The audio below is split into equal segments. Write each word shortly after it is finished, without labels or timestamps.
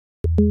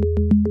Hello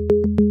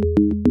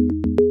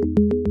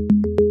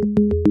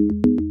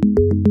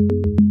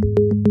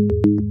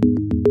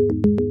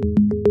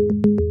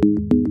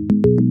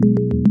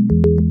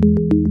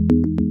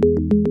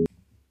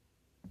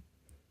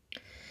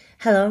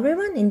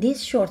everyone, in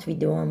this short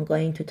video I'm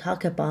going to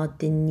talk about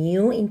the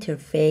new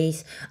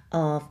interface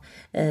of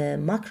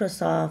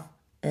Microsoft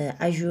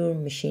Azure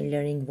Machine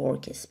Learning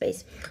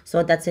Workspace.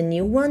 So that's a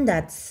new one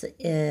that's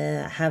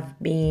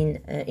have been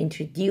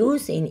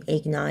introduced in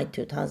Ignite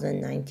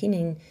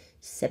 2019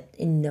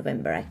 in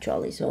November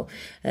actually, so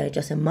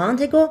just a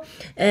month ago.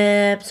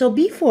 So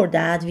before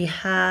that we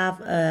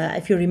have,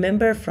 if you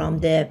remember from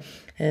the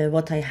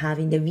what I have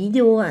in the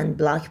video and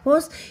blog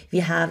post, we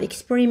have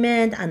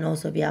experiment, and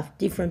also we have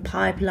different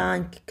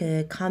pipeline,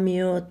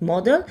 commute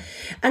model,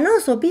 and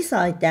also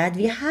beside that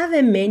we have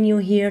a menu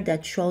here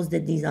that shows the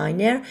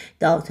designer,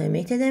 the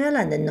automated ML,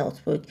 and the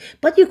notebook,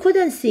 but you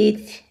couldn't see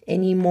it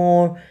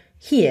anymore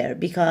here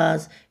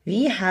because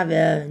we have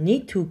a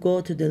need to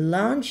go to the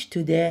launch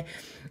to the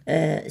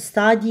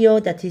studio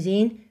that is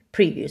in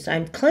preview. So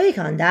I'm click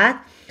on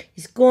that.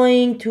 It's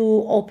going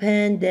to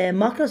open the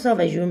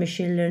Microsoft Azure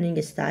Machine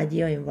Learning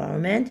Studio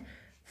environment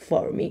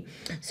for me.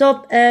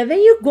 So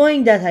when you're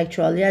going that,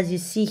 actually, as you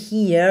see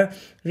here,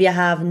 we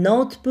have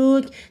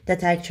notebook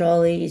that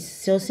actually is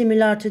so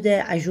similar to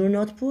the Azure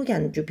notebook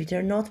and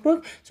Jupyter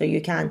notebook. So you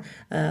can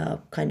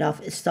kind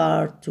of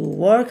start to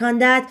work on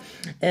that.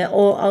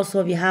 Or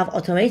also we have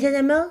automated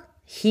ML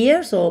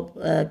here.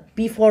 So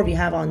before we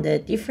have on the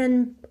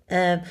different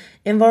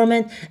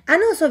environment,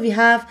 and also we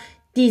have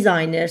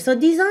designer. So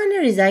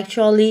designer is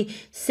actually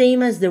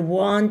same as the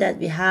one that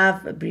we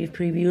have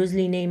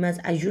previously named as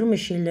Azure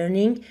Machine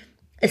Learning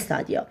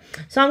Studio.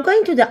 So I'm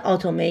going to the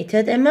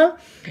automated ML.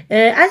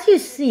 As you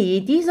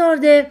see, these are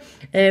the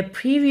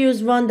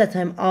previous one that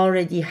I'm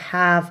already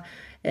have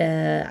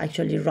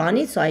actually run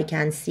it, so I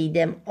can see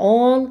them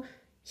all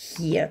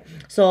here.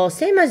 So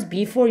same as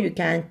before, you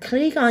can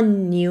click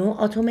on new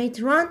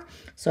automate run.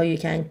 So you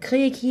can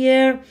click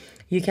here.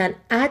 You can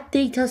add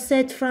data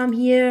set from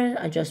here.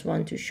 I just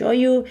want to show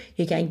you.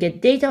 You can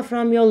get data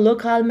from your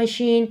local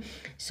machine.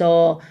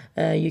 So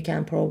you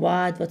can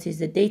provide what is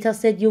the data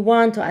set you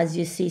want. So as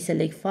you see,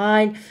 select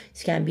file.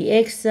 It can be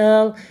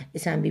Excel.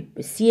 It can be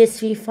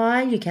CSV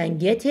file. You can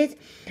get it.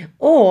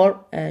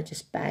 Or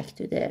just back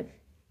to the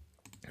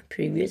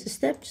previous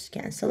step. Just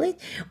cancel it.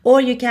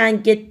 Or you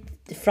can get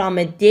from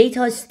a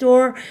data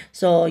store.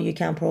 So you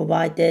can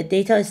provide the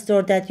data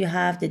store that you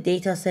have, the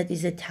data set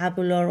is a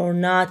tabular or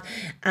not,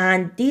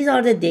 and these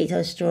are the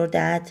data store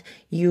that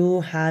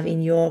you have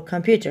in your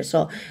computer.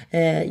 So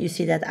you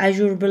see that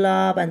Azure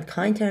Blob and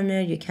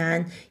container, you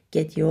can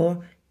get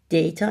your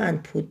data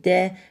and put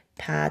the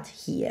path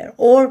here.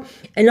 Or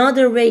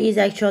another way is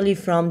actually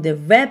from the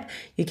web.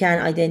 You can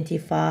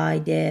identify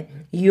the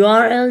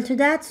URL to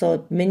that.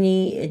 So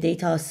many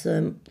data,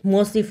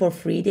 mostly for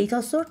free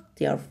data store,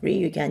 they are free,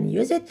 you can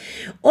use it.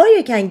 Or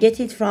you can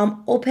get it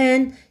from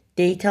open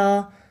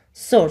data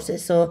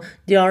sources. So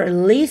there are a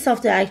list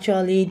of the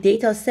actually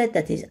data set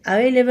that is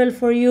available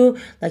for you,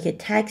 like a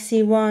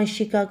taxi one,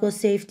 Chicago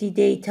safety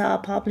data,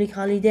 public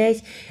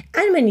holidays,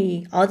 and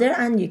many other,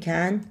 and you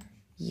can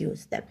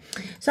use them.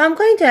 So I'm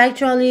going to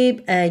actually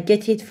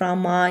get it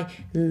from my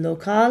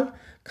local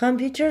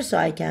computer so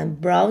I can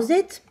browse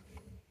it.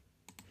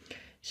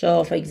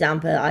 So for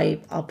example, I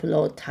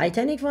upload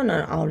Titanic one,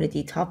 I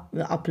already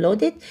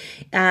uploaded,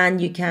 and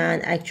you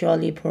can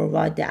actually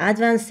provide the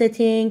advanced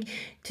setting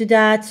to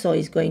that. So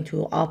it's going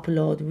to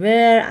upload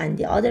where and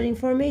the other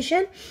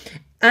information,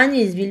 and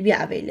it will be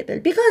available.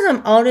 Because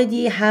I'm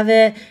already have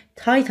a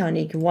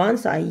Titanic one,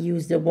 so I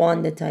use the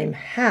one that I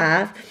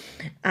have,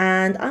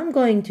 and I'm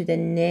going to the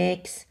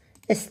next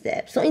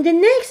step. So in the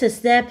next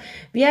step,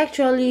 we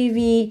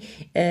actually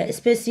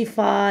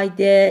specify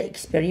the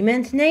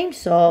experiment name.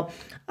 So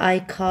I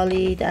call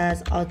it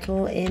as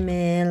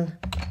AutoML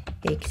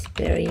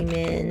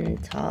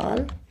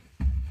experimental.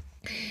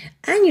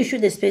 And you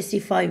should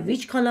specify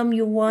which column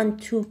you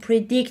want to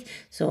predict.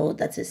 So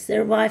that's a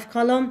survive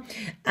column.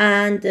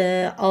 And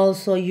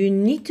also you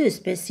need to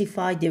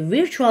specify the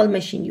virtual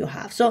machine you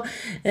have. So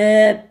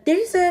there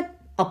is a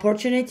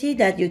opportunity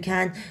that you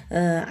can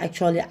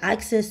actually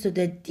access to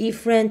the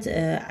different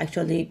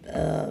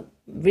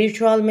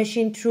virtual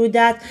machine through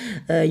that.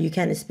 You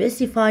can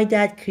specify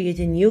that, create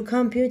a new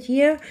compute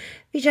here,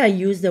 which I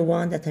use the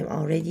one that I'm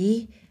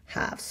already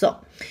have. So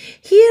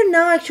here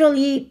now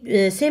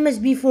actually same as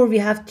before, we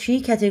have three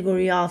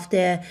category of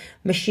the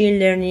machine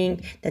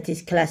learning, that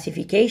is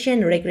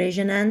classification,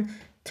 regression, and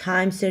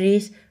time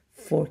series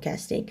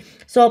forecasting.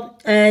 So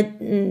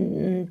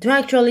to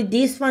actually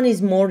this one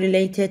is more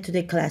related to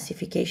the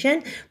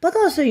classification, but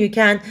also you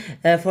can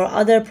for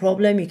other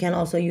problem you can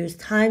also use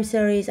time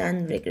series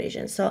and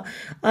regression. So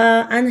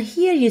and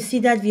here you see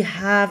that we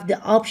have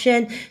the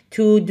option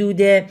to do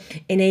the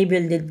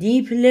enable the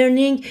deep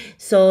learning.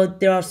 So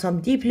there are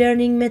some deep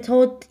learning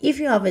method if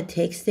you have a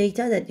text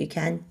data that you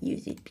can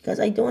use it. Because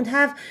I don't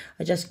have,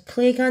 I just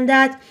click on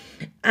that,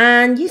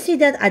 and you see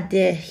that at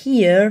the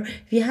here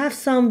we have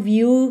some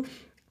view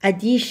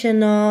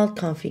additional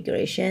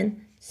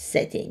configuration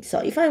settings. So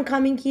if I'm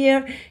coming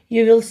here,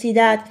 you will see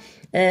that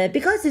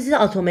because this is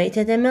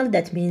automated ML,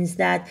 that means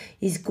that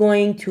it's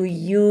going to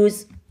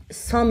use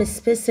some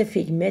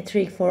specific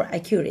metric for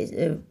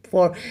accuracy,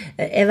 for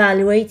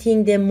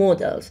evaluating the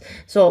models.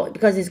 So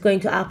because it's going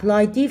to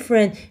apply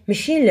different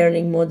machine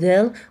learning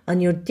model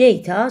on your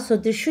data, so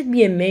there should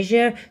be a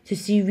measure to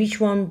see which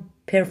one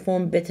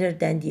perform better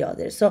than the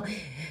other. So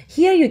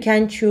here you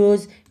can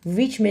choose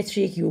which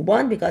metric you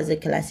want because the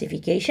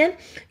classification.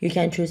 You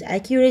can choose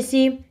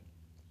accuracy,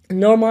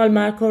 normal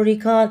macro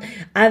recall,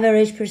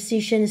 average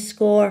precision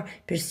score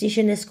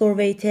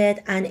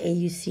weighted, and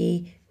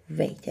AUC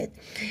weighted.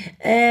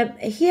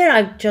 Here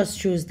I just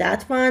choose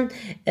that one.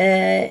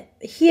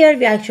 Here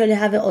we actually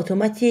have an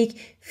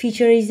automatic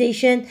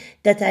featureization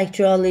that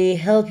actually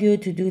help you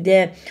to do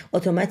the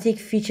automatic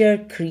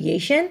feature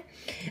creation.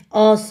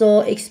 Also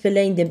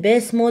explain the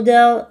best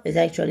model is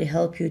actually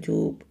help you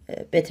to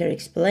better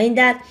explain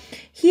that.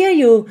 Here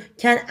you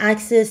can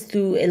access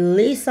to a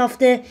list of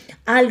the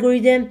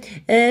algorithm.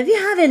 We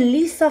have a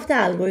list of the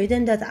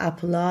algorithm that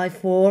apply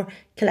for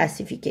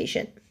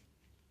classification.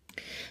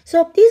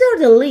 So these are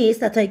the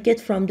lists that I get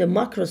from the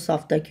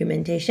Microsoft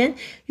documentation.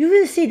 You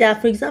will see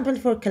that, for example,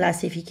 for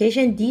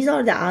classification, these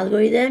are the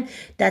algorithm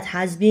that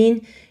has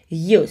been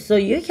used. So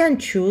you can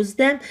choose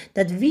them,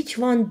 that which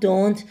one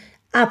don't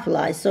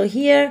apply. So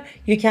here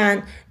you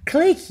can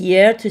click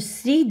here to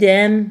see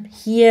them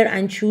here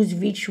and choose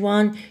which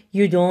one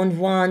you don't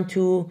want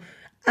to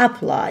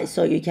apply.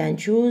 So you can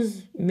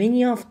choose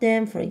many of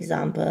them, for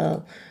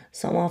example,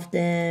 some of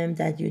them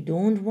that you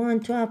don't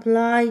want to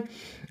apply,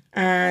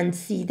 and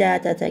see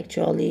that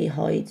actually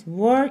how it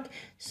work.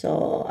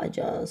 So I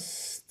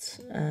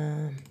just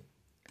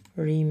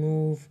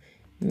remove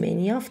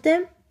many of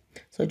them.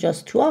 So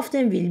just 2 of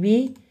them will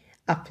be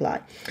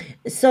applied.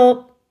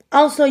 So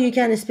also you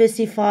can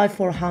specify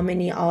for how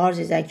many hours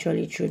it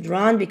actually should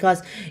run,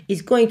 because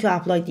it's going to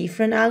apply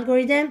different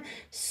algorithm.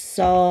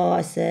 So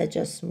I said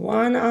just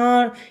 1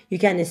 hour. You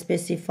can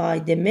specify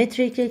the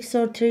metric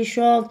or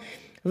threshold,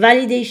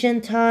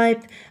 validation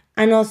type,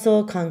 and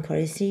also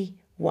concurrency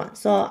 1.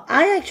 So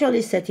I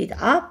actually set it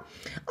up.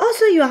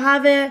 Also you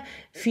have a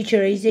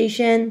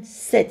featureization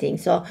setting,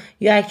 so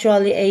you're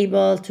actually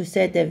able to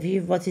set the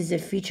view what is the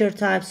feature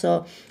type.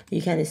 So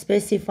you can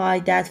specify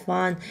that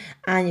one,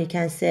 and you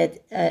can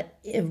set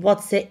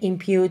what the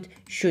input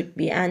should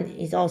be, and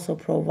it also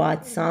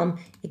provides some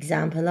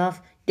example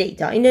of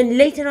data. And then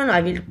later on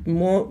I will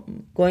more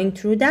going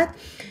through that.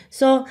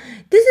 So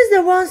this is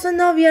the one. So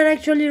now we are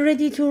actually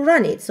ready to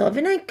run it. So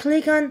when I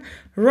click on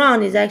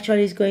run, is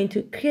actually is going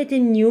to create a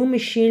new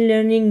machine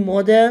learning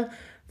model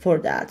for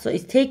that. So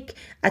it take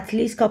at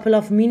least couple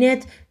of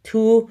minutes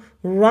to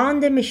run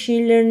the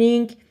machine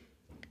learning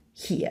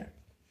here.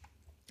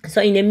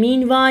 So in the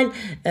meanwhile,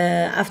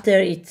 after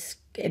it's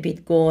a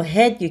bit go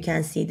ahead, you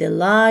can see the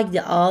log,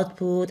 the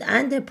output,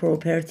 and the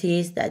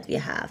properties that we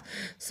have.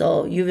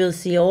 So you will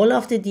see all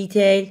of the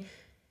detail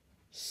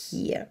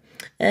here.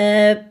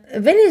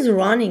 When it's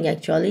running,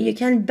 actually you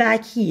can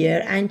back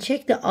here and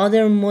check the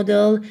other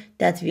model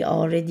that we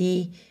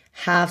already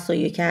have. So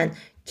you can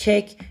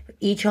check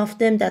each of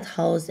them that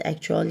has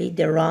actually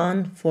the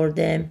run for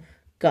them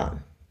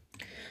gone.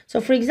 So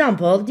for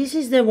example, this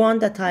is the one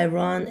that I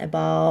run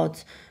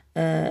about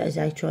is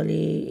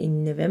actually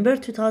in November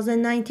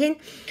 2019,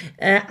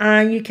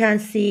 and you can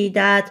see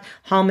that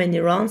how many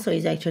runs. So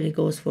it actually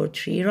goes for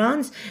 3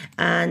 runs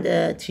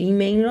and 3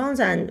 main runs,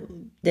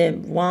 and the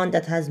one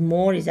that has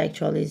more is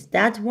actually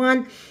that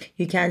one.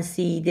 You can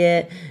see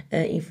the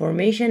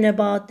information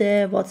about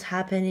the what's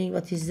happening,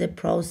 what is the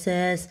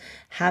process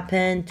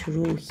happened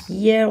through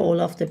here.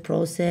 All of the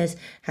process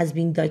has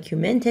been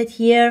documented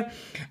here,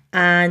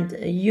 and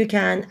you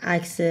can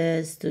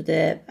access to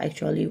the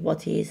actually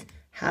what is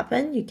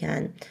happened. You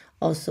can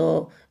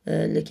also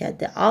look at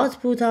the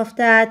output of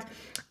that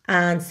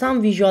and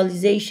some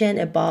visualization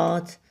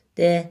about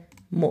the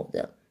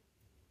model.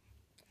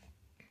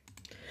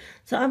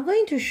 So I'm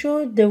going to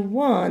show the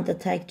one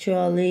that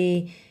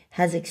actually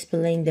has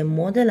explained the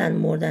model and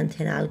more than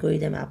 10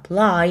 algorithms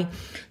apply.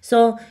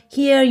 So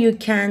here you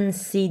can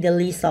see the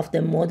list of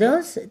the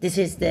models. This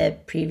is the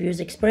previous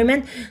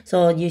experiment.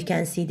 So you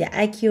can see the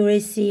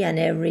accuracy and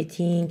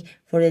everything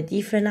for the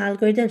different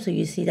algorithms. So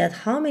you see that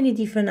how many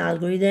different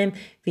algorithms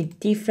with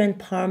different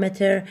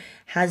parameter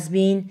has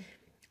been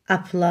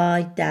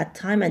applied that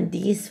time, and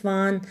this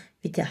one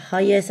with the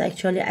highest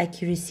actually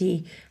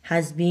accuracy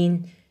has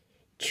been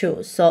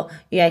choose. So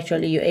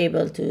you're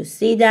able to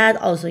see that.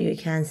 Also you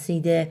can see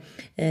the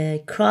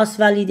cross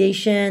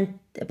validation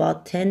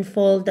about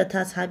tenfold that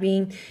has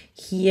happened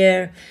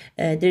here.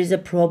 There is a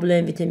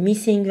problem with a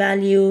missing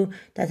value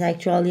that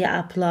actually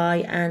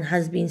apply and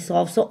has been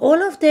solved. So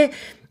all of the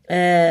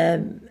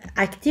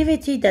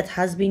activity that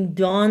has been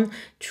done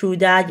through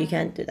that, you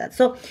can do that.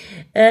 So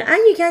and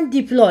you can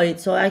deploy it.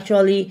 So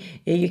actually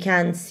you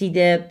can see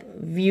the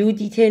view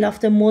detail of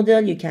the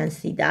model. You can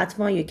see that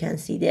one. You can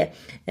see the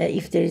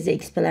if there is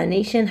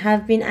explanation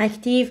have been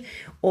active,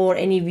 or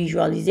any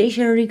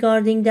visualization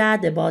regarding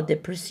that, about the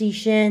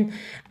precision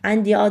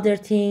and the other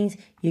things,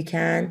 you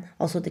can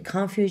also the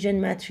confusion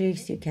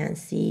matrix you can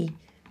see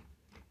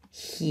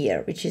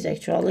here, which is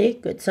actually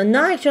good. So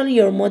now actually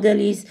your model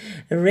is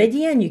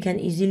ready and you can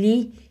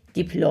easily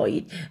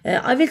deploy it.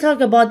 I will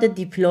talk about the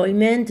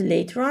deployment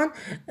later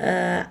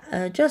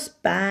on.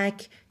 Just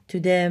back to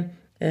the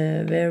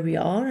where we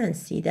are and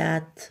see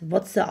that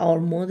what's our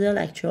model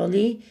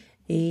actually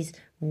is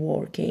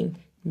working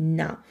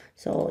now.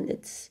 So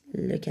let's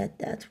look at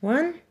that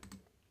one.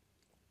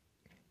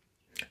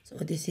 So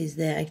this is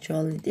the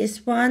actually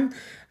this one.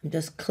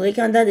 Just click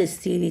on that.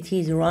 Still it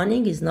is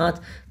running, is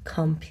not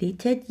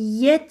completed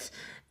yet,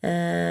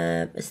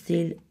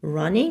 still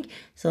running.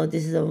 So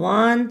this is the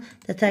one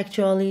that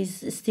actually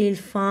is still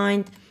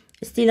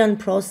still on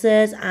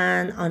process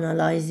and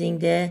analyzing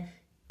the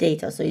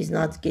data, so it's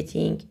not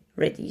getting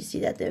ready. You see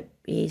that it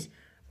is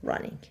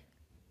running.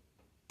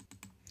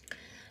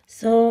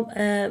 So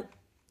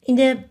in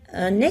the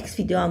next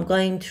video, I'm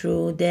going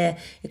through the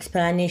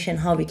explanation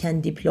how we can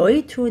deploy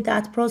it through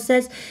that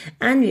process,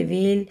 and we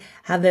will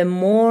have a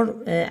more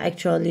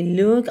actually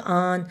look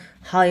on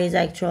how it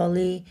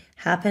actually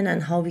happen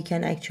and how we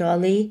can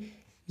actually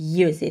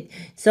use it.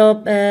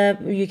 So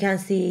you can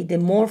see the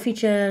more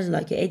features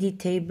like edit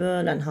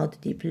table and how to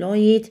deploy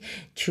it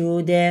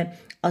through the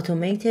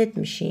automated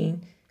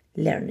machine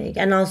learning.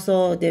 And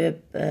also there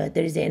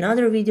is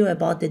another video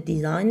about the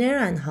designer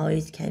and how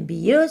it can be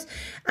used,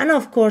 and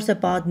of course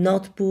about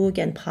notebook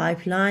and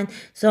pipeline.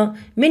 So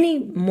many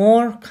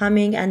more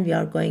coming, and we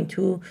are going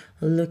to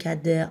look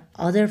at the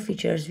other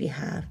features we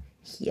have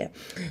here.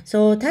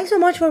 So thanks so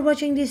much for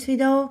watching this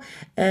video.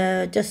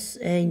 Just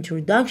an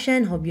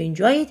introduction, hope you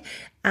enjoy it,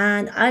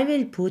 and I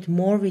will put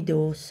more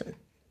videos soon.